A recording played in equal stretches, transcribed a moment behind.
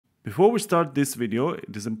Before we start this video,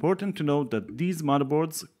 it is important to note that these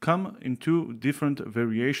motherboards come in two different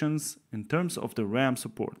variations in terms of the RAM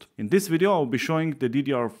support. In this video, I'll be showing the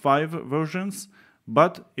DDR5 versions,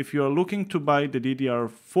 but if you are looking to buy the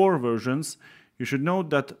DDR4 versions, you should know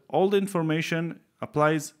that all the information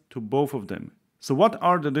applies to both of them. So what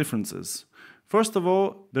are the differences? First of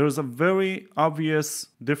all, there is a very obvious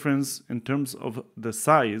difference in terms of the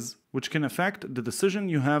size, which can affect the decision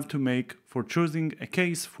you have to make for choosing a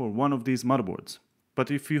case for one of these motherboards. But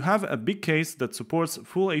if you have a big case that supports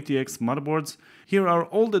full ATX motherboards, here are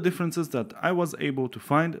all the differences that I was able to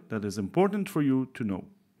find that is important for you to know.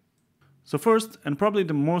 So first, and probably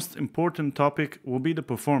the most important topic, will be the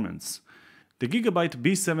performance. The Gigabyte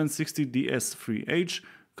B760 DS3H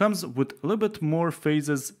comes with a little bit more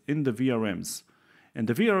phases in the VRMs. And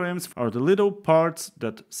the VRMs are the little parts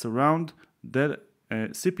that surround the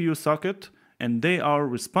CPU socket, and they are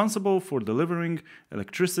responsible for delivering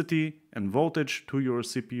electricity and voltage to your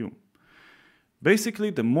CPU. Basically,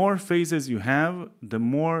 the more phases you have, the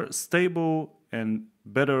more stable and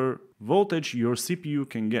better voltage your CPU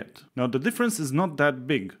can get. Now, the difference is not that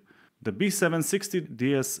big. The B760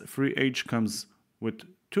 DS3H comes with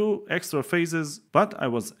 2 extra phases, but I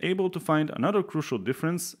was able to find another crucial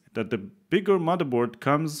difference, that the bigger motherboard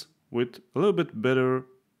comes with a little bit better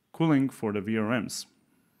cooling for the VRMs.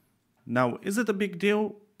 Now, is it a big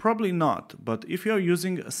deal? Probably not, but if you are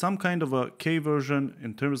using some kind of a K version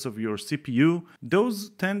in terms of your CPU,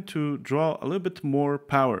 those tend to draw a little bit more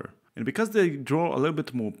power. And because they draw a little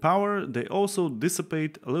bit more power, they also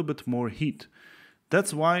dissipate a little bit more heat.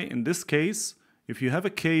 That's why in this case, if you have a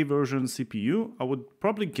K version CPU, I would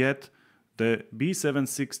probably get the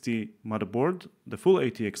B760 motherboard, the full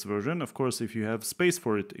ATX version, of course if you have space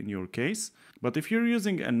for it in your case. But if you're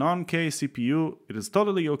using a non-K CPU, it is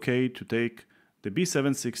totally okay to take the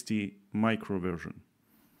B760 micro version.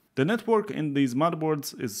 The network in these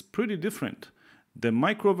motherboards is pretty different. The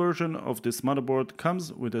micro version of this motherboard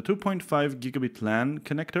comes with a 2.5 gigabit LAN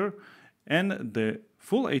connector, and the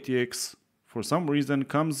full ATX for some reason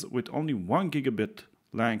comes with only 1 gigabit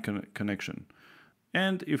LAN connection.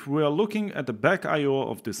 And if we are looking at the back I/O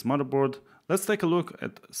of this motherboard, let's take a look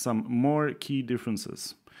at some more key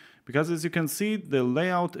differences. Because as you can see, the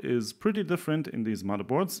layout is pretty different in these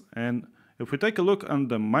motherboards, and if we take a look on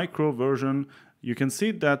the micro version, you can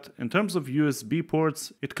see that in terms of USB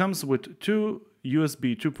ports, it comes with 2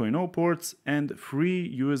 USB 2.0 ports and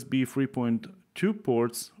 3 USB 3.2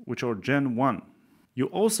 ports, which are Gen 1. You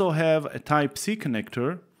also have a Type-C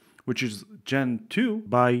connector, which is Gen 2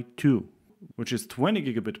 by 2, which is 20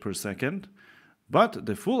 gigabit per second, but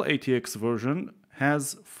the full ATX version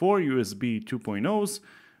has 4 USB 2.0s,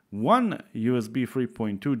 1 USB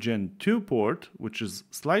 3.2 Gen 2 port, which is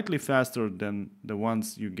slightly faster than the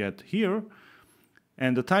ones you get here,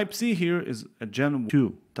 and the Type-C here is a Gen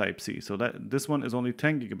 2 Type-C, so that this one is only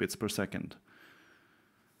 10 gigabits per second.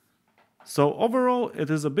 So overall,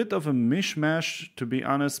 it is a bit of a mishmash, to be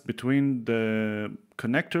honest, between the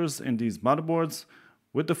connectors in these motherboards.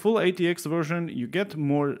 With the full ATX version, you get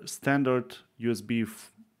more standard USB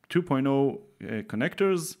 2.0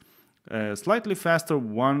 connectors, slightly faster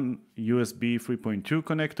 1 USB 3.2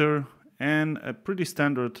 connector, and a pretty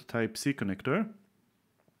standard Type-C connector.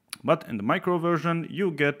 But in the micro version,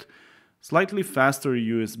 you get slightly faster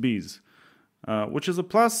USBs, which is a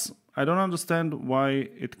plus. I don't understand why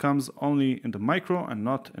it comes only in the micro and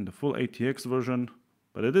not in the full ATX version,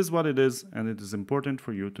 but it is what it is, and it is important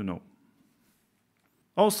for you to know.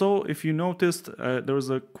 Also, if you noticed, there is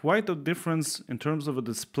quite a difference in terms of the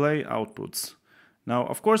display outputs. Now,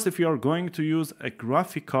 of course, if you are going to use a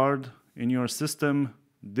graphic card in your system,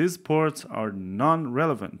 these ports are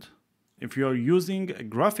non-relevant. If you are using a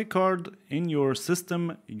graphic card in your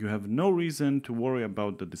system, you have no reason to worry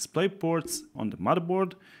about the display ports on the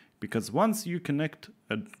motherboard, because once you connect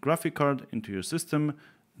a graphic card into your system,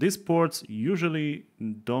 these ports usually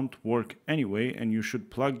don't work anyway, and you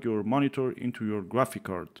should plug your monitor into your graphic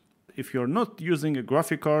card. If you're not using a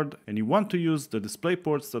graphic card and you want to use the display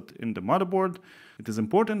ports that in the motherboard, it is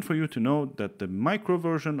important for you to know that the micro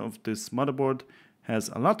version of this motherboard has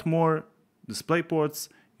a lot more display ports.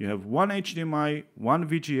 You have 1 HDMI, 1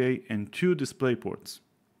 VGA, and 2 display ports.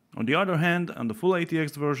 On the other hand, on the full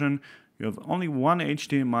ATX version, you have only 1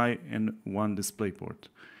 HDMI and 1 DisplayPort.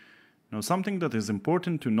 Now, something that is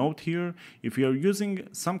important to note here, if you are using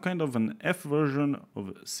some kind of an F version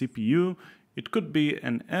of CPU, it could be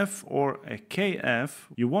an F or a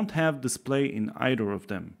KF, you won't have display in either of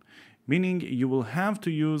them, meaning you will have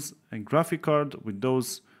to use a graphic card with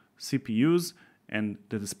those CPUs, and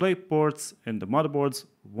the display ports and the motherboards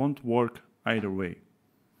won't work either way.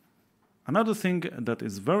 Another thing that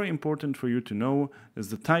is very important for you to know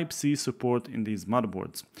is the Type-C support in these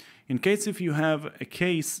motherboards. In case if you have a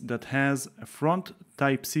case that has a front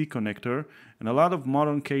Type-C connector, and a lot of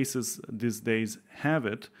modern cases these days have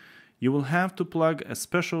it, you will have to plug a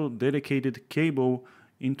special dedicated cable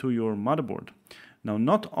into your motherboard. Now,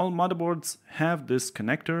 not all motherboards have this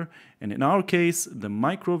connector, and in our case, the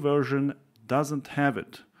micro version doesn't have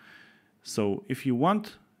it. So if you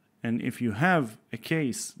want, and if you have a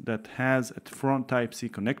case that has a front Type-C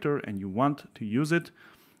connector and you want to use it,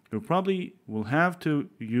 you probably will have to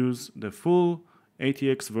use the full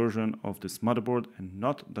ATX version of this motherboard and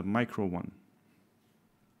not the micro one.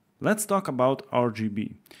 Let's talk about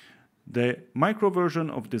RGB. The micro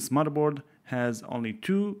version of this motherboard has only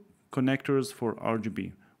two connectors for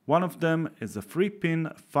RGB. One of them is a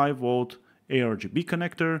 3-pin 5V ARGB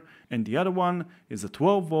connector, and the other one is a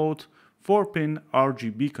 12V 4-pin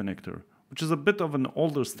RGB connector, which is a bit of an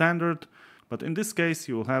older standard, but in this case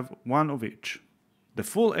you will have one of each. The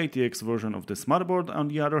full ATX version of this motherboard, on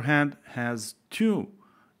the other hand, has two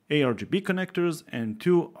ARGB connectors and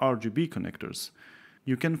two RGB connectors.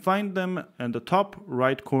 You can find them in the top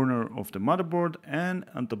right corner of the motherboard and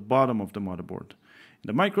at the bottom of the motherboard. In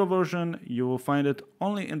the micro version, you will find it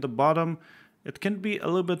only in the bottom. It can be a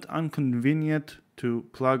little bit inconvenient to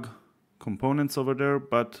plug components over there,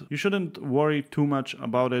 but you shouldn't worry too much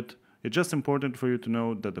about it. It's just important for you to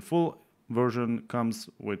know that the full version comes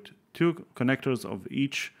with two connectors of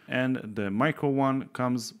each, and the micro one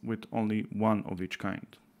comes with only one of each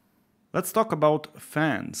kind. Let's talk about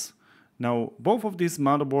fans. Now, both of these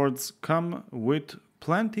motherboards come with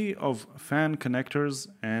plenty of fan connectors,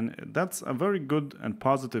 and that's a very good and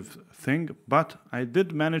positive thing, but I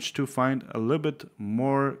did manage to find a little bit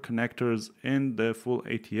more connectors in the full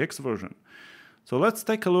ATX version. So let's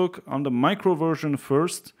take a look on the micro version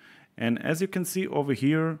first, and as you can see over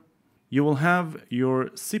here, you will have your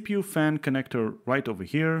CPU fan connector right over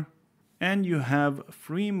here, and you have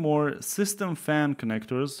 3 more system fan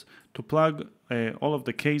connectors to plug all of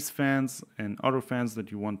the case fans and other fans that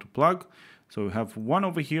you want to plug. So you have one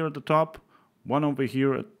over here at the top, one over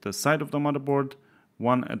here at the side of the motherboard,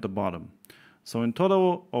 one at the bottom. So in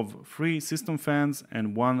total of 3 system fans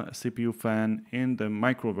and 1 CPU fan in the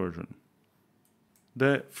micro version.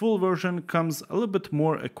 The full version comes a little bit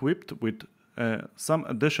more equipped with some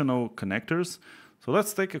additional connectors. So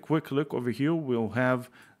let's take a quick look over here. We'll have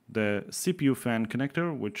the CPU fan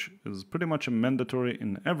connector, which is pretty much a mandatory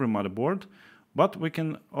in every motherboard. But we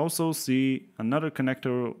can also see another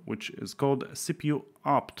connector which is called CPU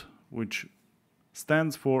opt, which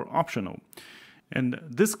stands for optional. And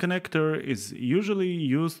this connector is usually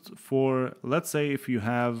used for, let's say, if you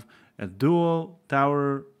have a dual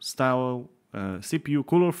tower style CPU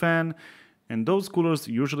cooler fan, and those coolers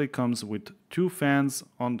usually comes with 2 fans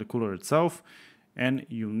on the cooler itself, and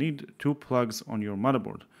you need 2 plugs on your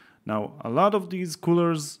motherboard. Now, a lot of these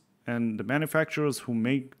coolers and the manufacturers who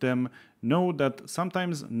make them know that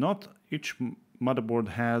sometimes not each motherboard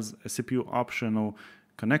has a CPU optional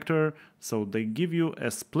connector, so they give you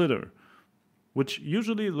a splitter, which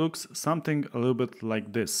usually looks something a little bit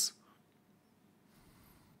like this.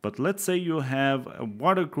 But let's say you have a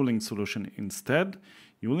water cooling solution instead,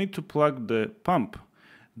 you will need to plug the pump.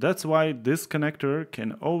 That's why this connector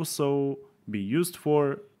can also be used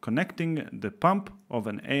for connecting the pump of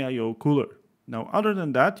an AIO cooler. Now, other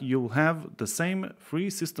than that, you'll have the same 3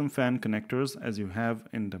 system fan connectors as you have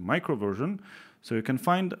in the micro version. So you can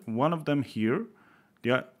find one of them here.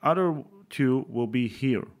 The other 2 will be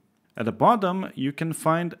here. At the bottom, you can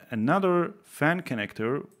find another fan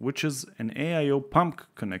connector, which is an AIO pump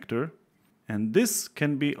connector. And this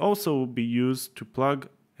can also be used to plug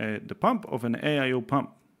the pump of an AIO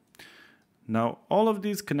pump. Now, all of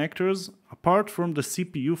these connectors, apart from the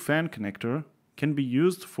CPU fan connector, can be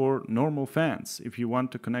used for normal fans. If you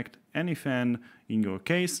want to connect any fan in your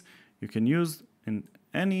case, you can use in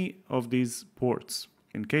any of these ports.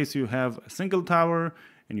 In case you have a single tower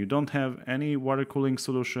and you don't have any water cooling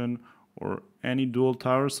solution or any dual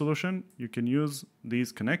tower solution, you can use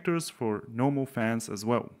these connectors for normal fans as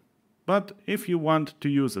well. But if you want to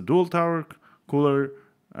use a dual tower cooler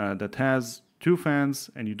that has 2 fans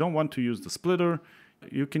and you don't want to use the splitter,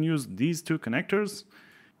 you can use these 2 connectors.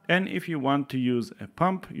 And if you want to use a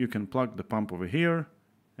pump, you can plug the pump over here.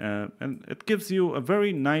 And it gives you a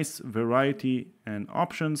very nice variety and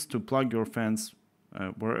options to plug your fans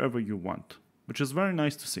wherever you want, which is very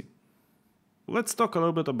nice to see. Let's talk a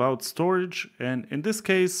little bit about storage. And in this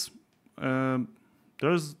case,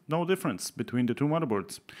 there's no difference between the 2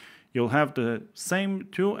 motherboards. You'll have the same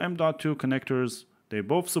 2 M.2 connectors. They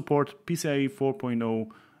both support PCIe 4.0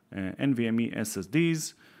 NVMe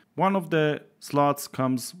SSDs. one of the slots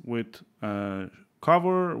comes with a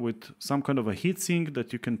cover with some kind of a heatsink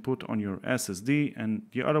that you can put on your SSD, and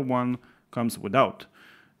the other one comes without.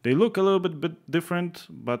 They look a little bit different,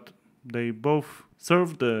 but they both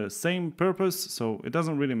serve the same purpose, so it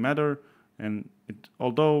doesn't really matter. And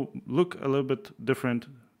although look a little bit different,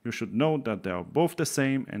 you should know that they are both the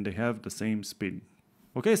same and they have the same speed.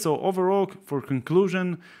 Okay, so overall, for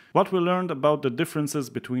conclusion, what we learned about the differences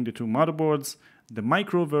between the two motherboards: the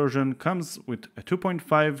micro version comes with a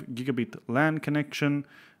 2.5 gigabit LAN connection,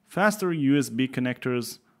 faster USB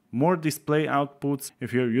connectors, more display outputs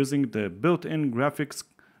if you're using the built-in graphics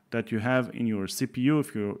that you have in your CPU,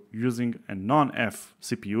 if you're using a non-F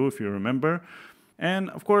CPU, if you remember. And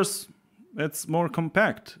of course, it's more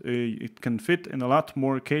compact. It can fit in a lot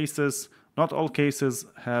more cases. Not all cases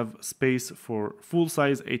have space for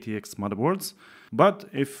full-size ATX motherboards, but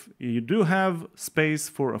if you do have space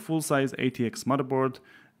for a full-size ATX motherboard,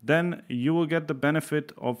 then you will get the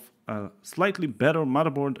benefit of a slightly better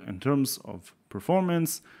motherboard in terms of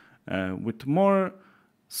performance, with more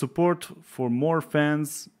support for more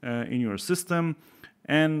fans in your system.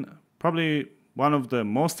 And probably one of the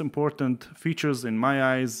most important features in my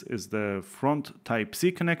eyes is the front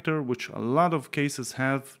Type-C connector, which a lot of cases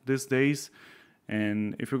have these days.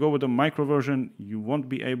 And if you go with the micro version, you won't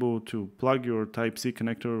be able to plug your Type-C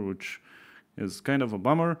connector, which is kind of a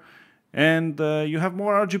bummer. And you have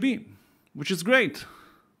more RGB, which is great.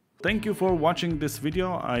 Thank you for watching this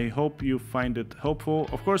video. I hope you find it helpful.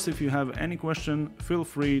 Of course, if you have any question, feel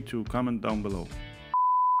free to comment down below.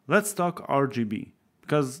 Let's talk RGB,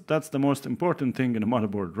 because that's the most important thing in a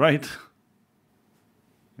motherboard, right?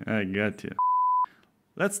 I got you.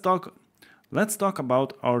 Let's talk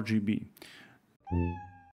about RGB.